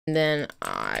And then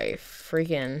I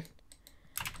freaking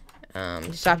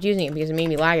stopped using it because it made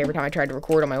me lag every time I tried to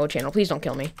record on my old channel. Please don't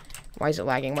kill me. Why is it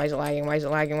lagging? Why is it lagging? Why is it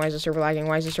lagging? Why is the server lagging?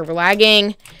 Why is the server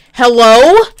lagging?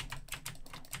 Hello?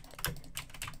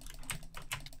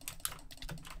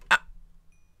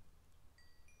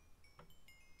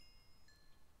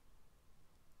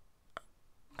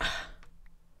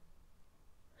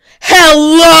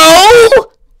 Hello?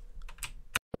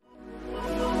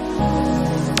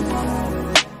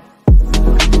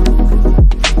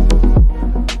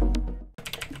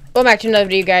 Welcome back to another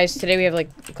video, guys. Today we have like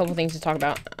a couple things to talk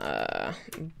about.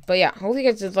 But yeah, hopefully you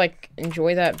guys did like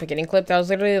enjoy that beginning clip. That was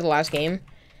literally the last game,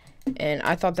 and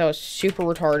I thought that was super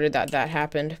retarded that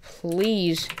happened.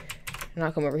 Please do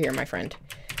not come over here, my friend.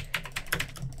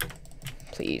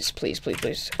 Please, please, please,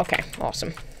 please. Okay,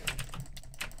 awesome.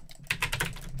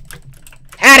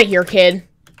 Out of here, kid.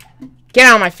 Get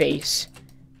out of my face.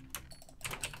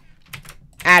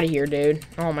 Out of here, dude.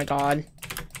 Oh my god.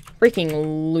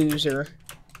 Freaking loser.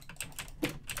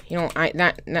 You know,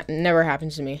 that never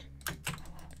happens to me.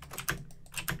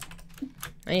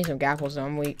 I need some gapples though,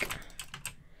 I'm weak.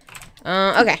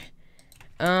 Okay.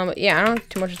 But yeah, I don't have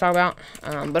too much to talk about.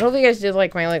 But hopefully you guys did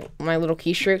like my little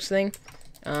keystrokes thing.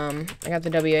 I got the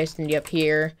WASD up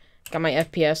here. Got my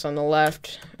FPS on the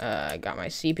left. Got my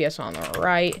CPS on the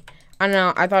right. I don't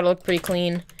know, I thought it looked pretty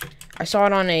clean. I saw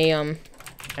it on a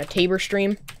Tabor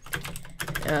stream.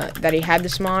 That he had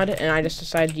this mod, and I just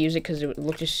decided to use it because it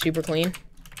looked just super clean.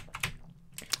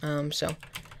 So,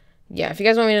 yeah, if you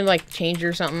guys want me to, like, change it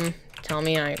or something, tell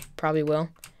me, I probably will.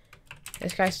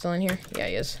 This guy's still in here? Yeah,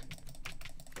 he is.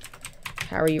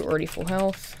 How are you already full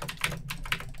health?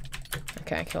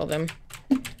 Okay, I killed him.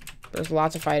 There's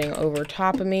lots of fighting over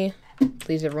top of me.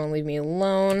 Please, everyone, leave me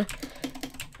alone.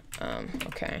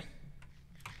 Okay.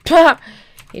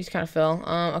 He just kind of fell.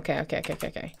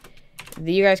 Okay.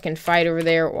 You guys can fight over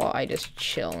there while I just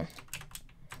chill.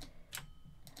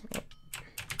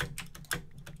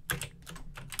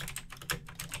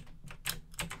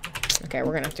 Okay,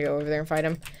 we're gonna have to go over there and fight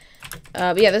him.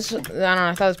 But yeah, this, I don't know,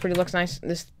 I thought looks nice.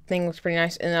 This thing looks pretty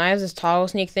nice. And then I have this toggle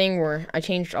sneak thing where I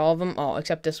changed all of them,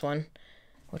 except this one,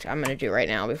 which I'm gonna do right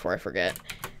now before I forget.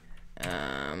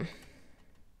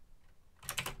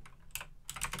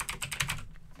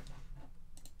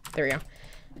 There we go.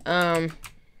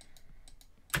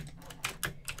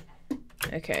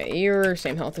 Okay, you're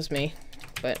same health as me,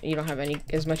 but you don't have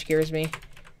as much gear as me.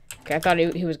 Okay, I thought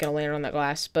he was gonna land on that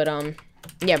glass, but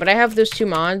yeah, but I have those two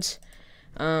mods,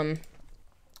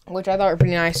 which I thought were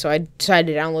pretty nice, so I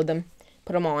decided to download them,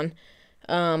 put them on.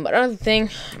 But another thing,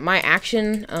 my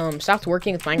action stopped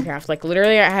working with Minecraft. Like,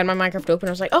 literally, I had my Minecraft open,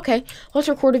 I was like, okay, let's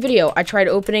record a video. I tried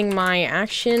opening my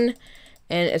action,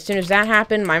 and as soon as that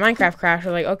happened, my Minecraft crashed.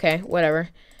 I was like, okay, whatever.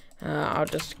 I'll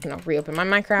just, reopen my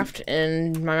Minecraft,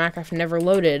 and my Minecraft never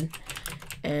loaded.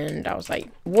 And I was like,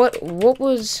 what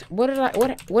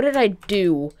did I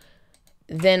do?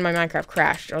 Then my Minecraft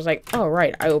crashed. I was like, oh,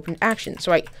 right, I opened action.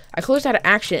 So I closed out of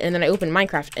action, and then I opened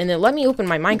Minecraft, and it let me open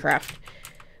my Minecraft.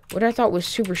 What I thought was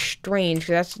super strange,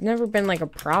 because that's never been, like, a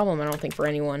problem, I don't think, for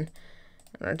anyone.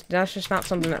 That's just not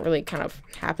something that really kind of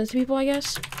happens to people, I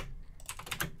guess.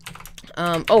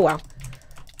 Oh, wow.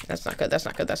 That's not good, that's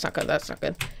not good, that's not good, that's not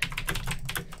good.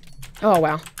 Oh,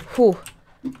 wow. Whew.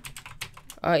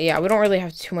 Yeah, we don't really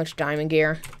have too much diamond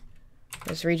gear.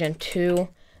 Let's regen 2.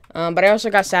 But I also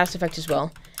got status effect as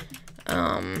well.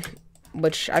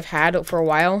 Which I've had for a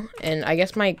while. And I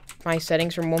guess my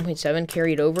settings from 1.7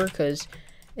 carried over, because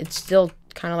it's still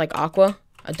kind of like aqua.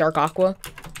 A dark aqua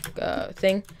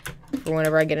thing. For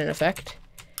whenever I get an effect.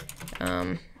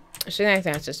 So I think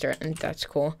that's just it, and that's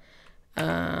cool.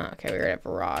 Okay, we already have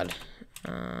a rod.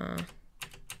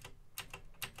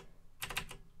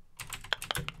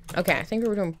 Okay, I think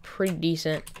we're doing pretty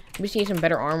decent. We just need some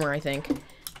better armor, I think. We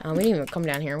didn't even come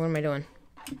down here. What am I doing?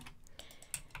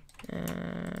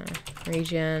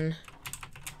 Regen.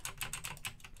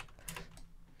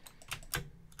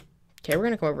 Okay, we're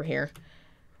gonna come over here.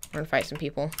 We're gonna fight some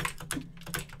people.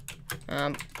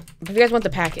 If you guys want the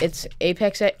pack, it's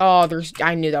Apex. Oh,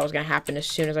 I knew that was gonna happen as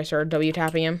soon as I started W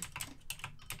tapping him.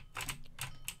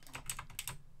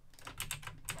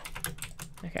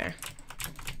 Okay.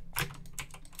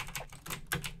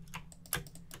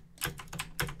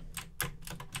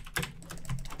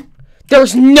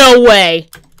 There's no way!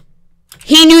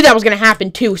 He knew that was gonna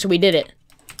happen too, so we did it.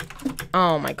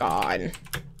 Oh my god.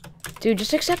 Dude,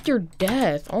 just accept your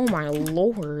death. Oh my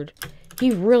lord. He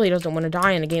really doesn't want to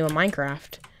die in a game of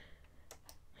Minecraft.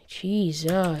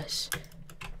 Jesus.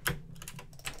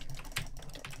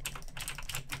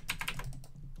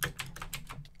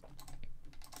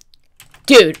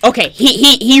 dude. Okay,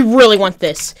 he really wants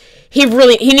this. He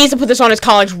needs to put this on his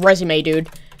college resume, dude.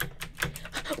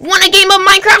 Won a game of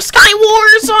Minecraft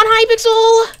Skywars on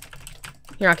Hypixel.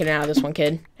 You're not getting out of this one,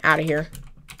 kid. Out of here.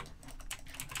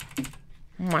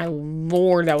 My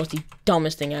lord, that was the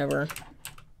dumbest thing ever.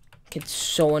 Kid's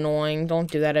so annoying. Don't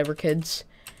do that ever, kids.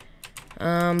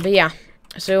 But yeah.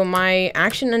 So my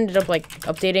action ended up like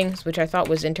updating, which I thought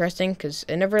was interesting because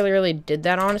it never really did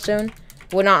that on its own.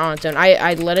 Well, not on its own.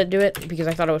 I let it do it because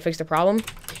I thought it would fix the problem,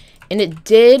 and it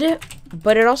did.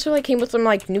 But it also like came with some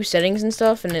like new settings and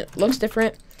stuff, and it looks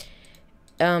different.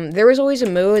 There was always a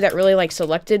mode that really like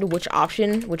selected which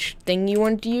option, which thing you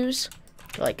wanted to use.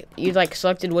 Like you like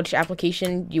selected which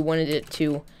application you wanted it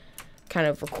to kind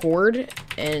of record,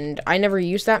 and I never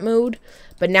used that mode,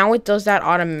 but now it does that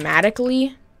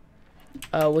automatically.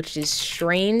 Which is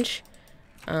strange.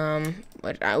 No,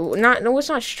 it's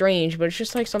not strange, but it's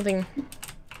just like something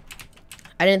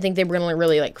I didn't think they were gonna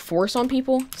really like force on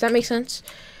people. Does that make sense?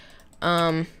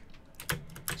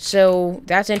 So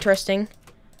that's interesting.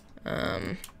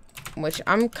 Which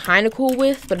I'm kind of cool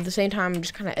with, but at the same time, I'm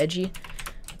just kind of edgy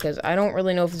because I don't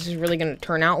really know if this is really gonna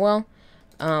turn out well.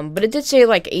 But it did say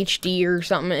like HD or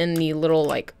something in the little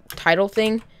like title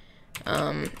thing.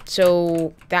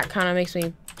 So that kind of makes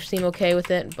me seem okay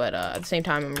with it, but at the same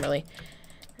time, I'm really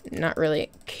not really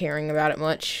caring about it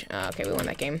much. Okay, we won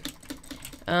that game.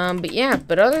 But yeah,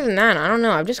 but other than that, I don't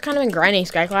know. I've just kind of been grinding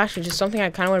Sky Clash, which is something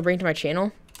I kind of want to bring to my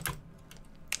channel.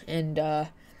 And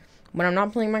when I'm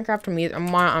not playing Minecraft,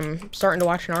 I'm starting to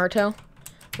watch Naruto,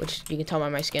 which you can tell by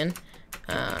my skin.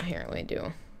 Here, let me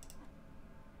do.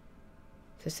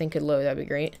 If this thing could load, that'd be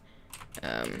great.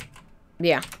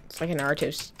 Yeah, it's like a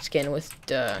Naruto skin with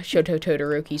Shoto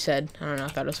Todoroki said. I don't know, I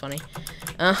thought it was funny.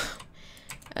 But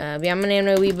yeah, my name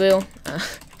no weeboo.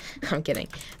 I'm kidding.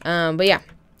 But yeah.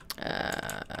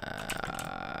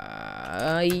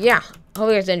 Yeah. Hope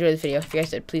you guys enjoyed this video. If you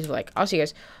guys did, please like. I'll see you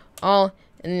guys all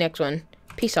in the next one.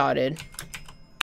 Peace out, dude.